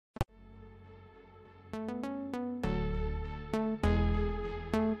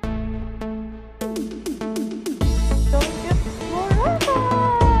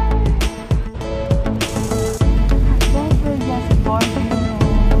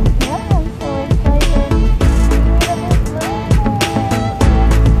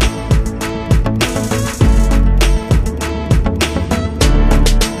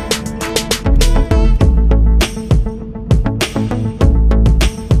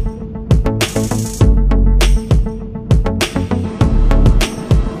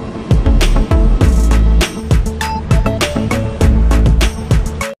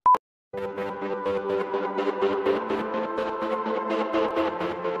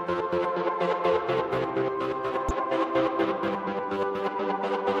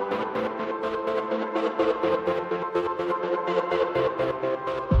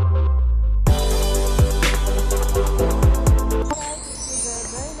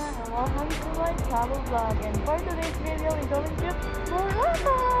Travel vlog, and for today's video we're going to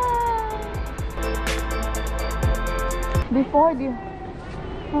Boracay. Before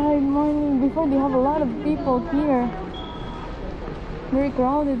they have a lot of people here, very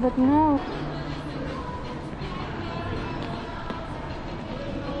crowded, but now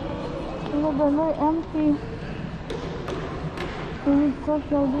they're very empty. We need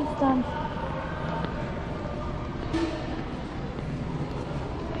social distance.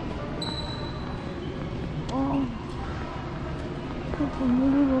 It's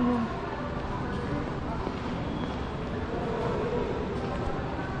unbelievable.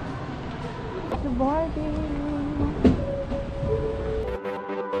 The party.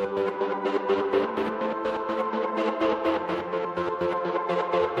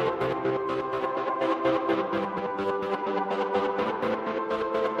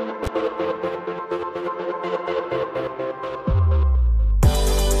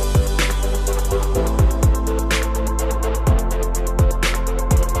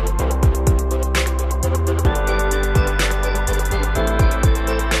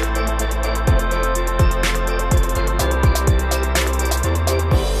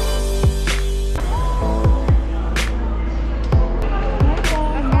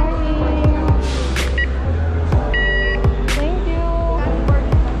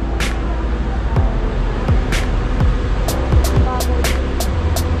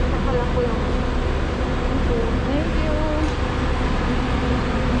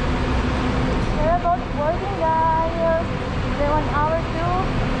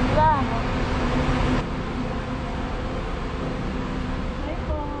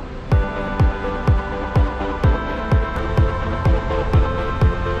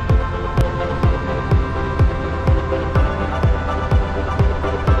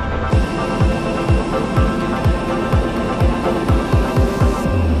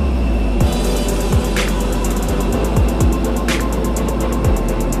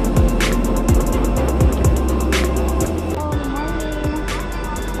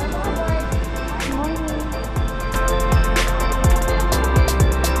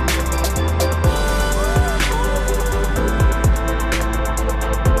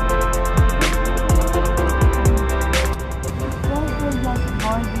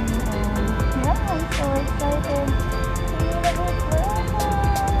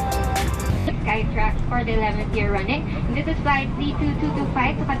 For the 11th year running. This is flight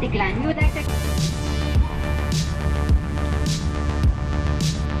C2225 to Caticlan. We would like to...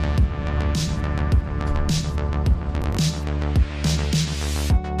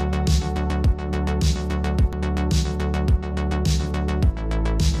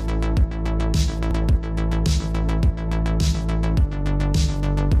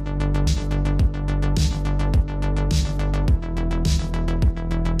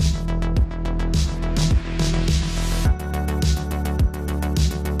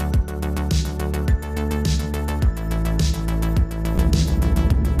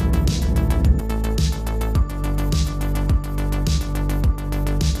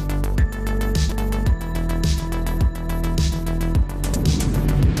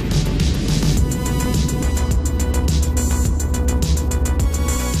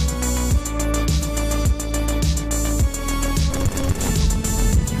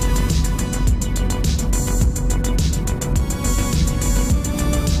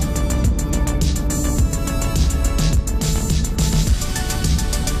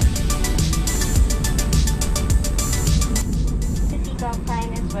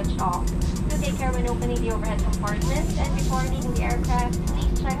 To take care when opening the overhead compartments, and before leaving the aircraft,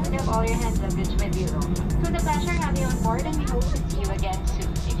 please check to have all your hand luggage with you. It's been a pleasure having you on board, and we hope to see you again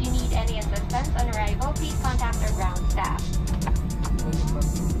soon. If you need any assistance on arrival, please contact our ground staff.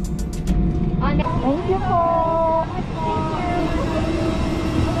 On Thank you po.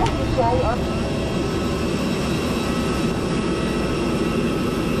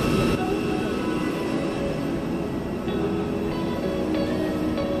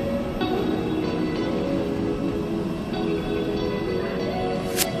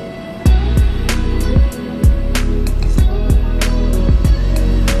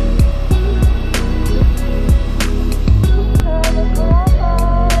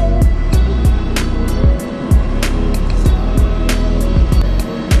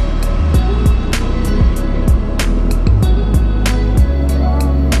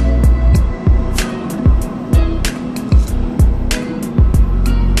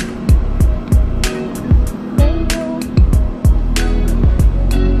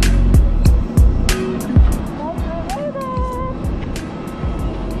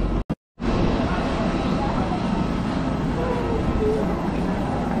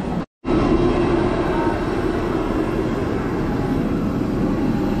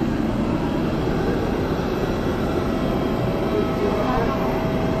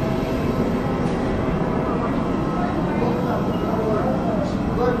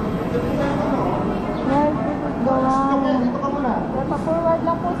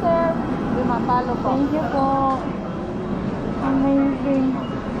 Thank you po. Amazing.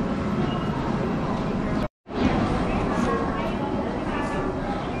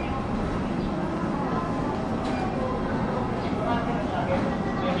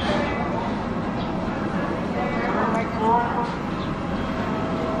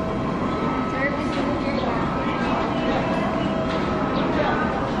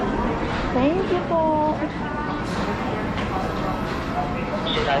 Thank you po.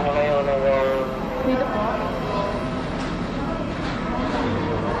 Dito po.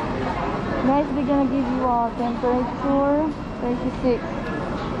 Guys, we're gonna give you a temperature 36.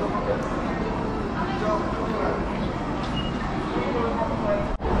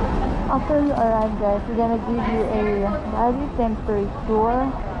 After you arrive, guys, we're gonna give you a body temperature.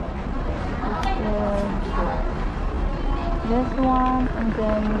 This one, and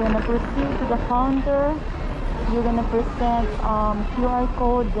then you're gonna proceed to the counter. You're gonna present QR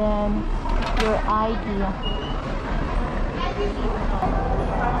code, then your ID.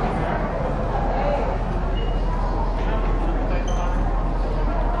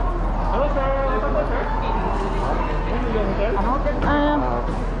 Hello, sir.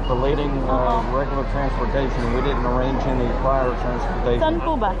 Relating regular transportation, we didn't arrange any prior transportation. Saan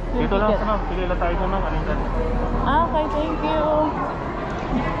po ba? Dito lang, ano? Pili lang tayo naman. Okay, thank you.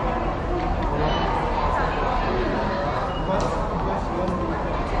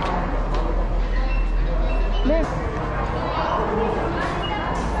 Next.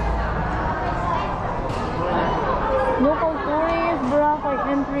 Local tourist, Boracay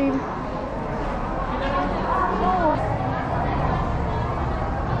entry. Oh.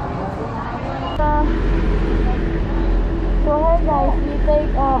 So here guys, we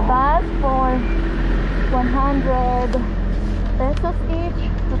take a bus for 100 pesos each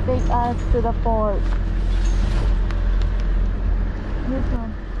to take us to the port. This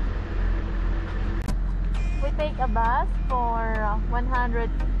one. We take a bus for 100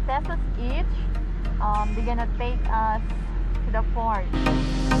 pesos each. They're gonna take us to the port.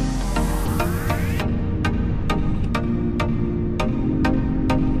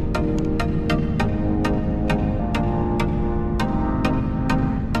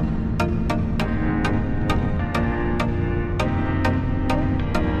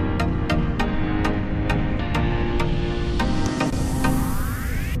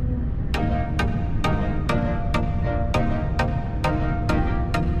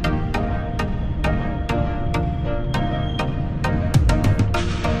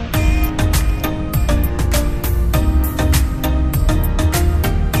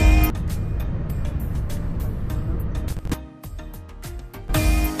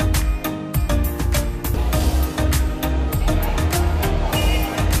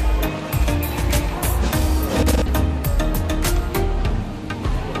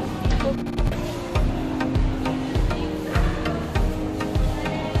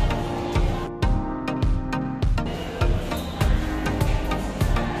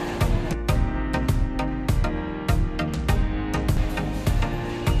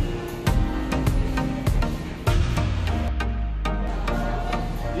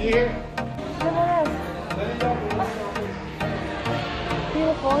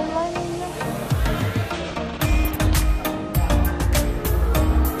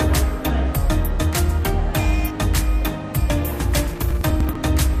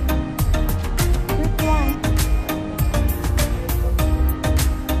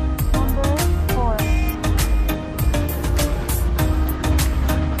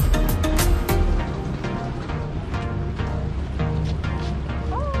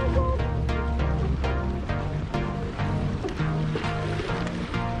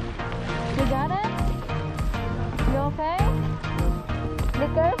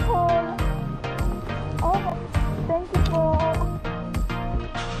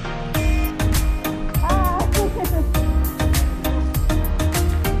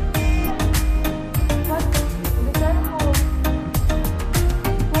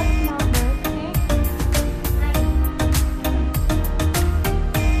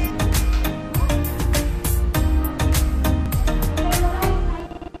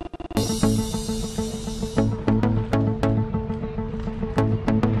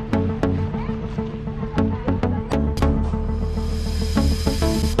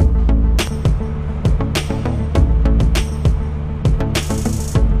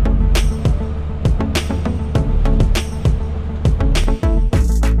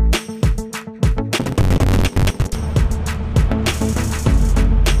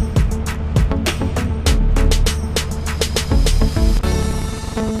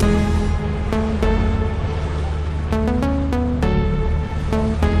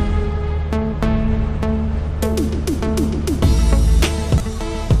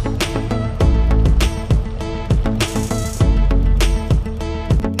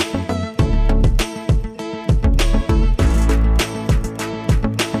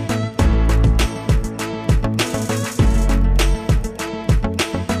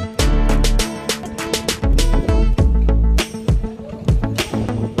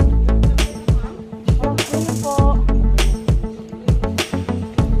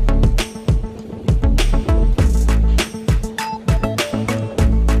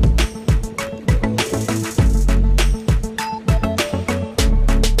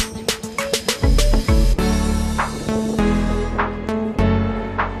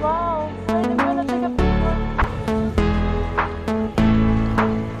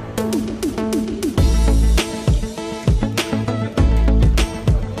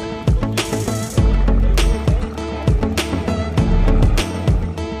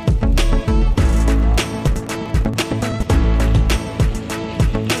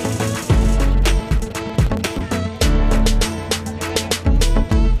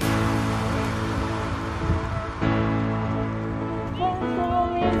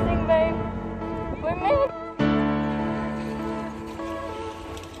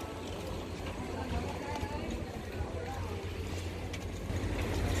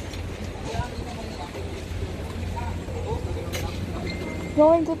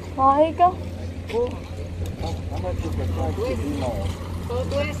 going to trike. How much is the price to D-Mall?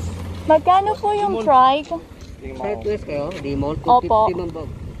 Southwest. Magkano po yung trike? D-Mall. Southwest kayo? D-Mall. Opo. 250 man ba?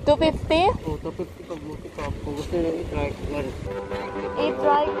 250? O, 250 pag buti pa. Kung gusto nyo i-try, 8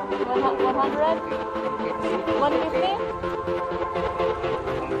 trike?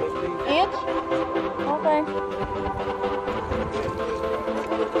 100? 150? Each? Okay.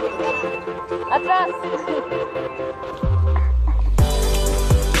 Atras!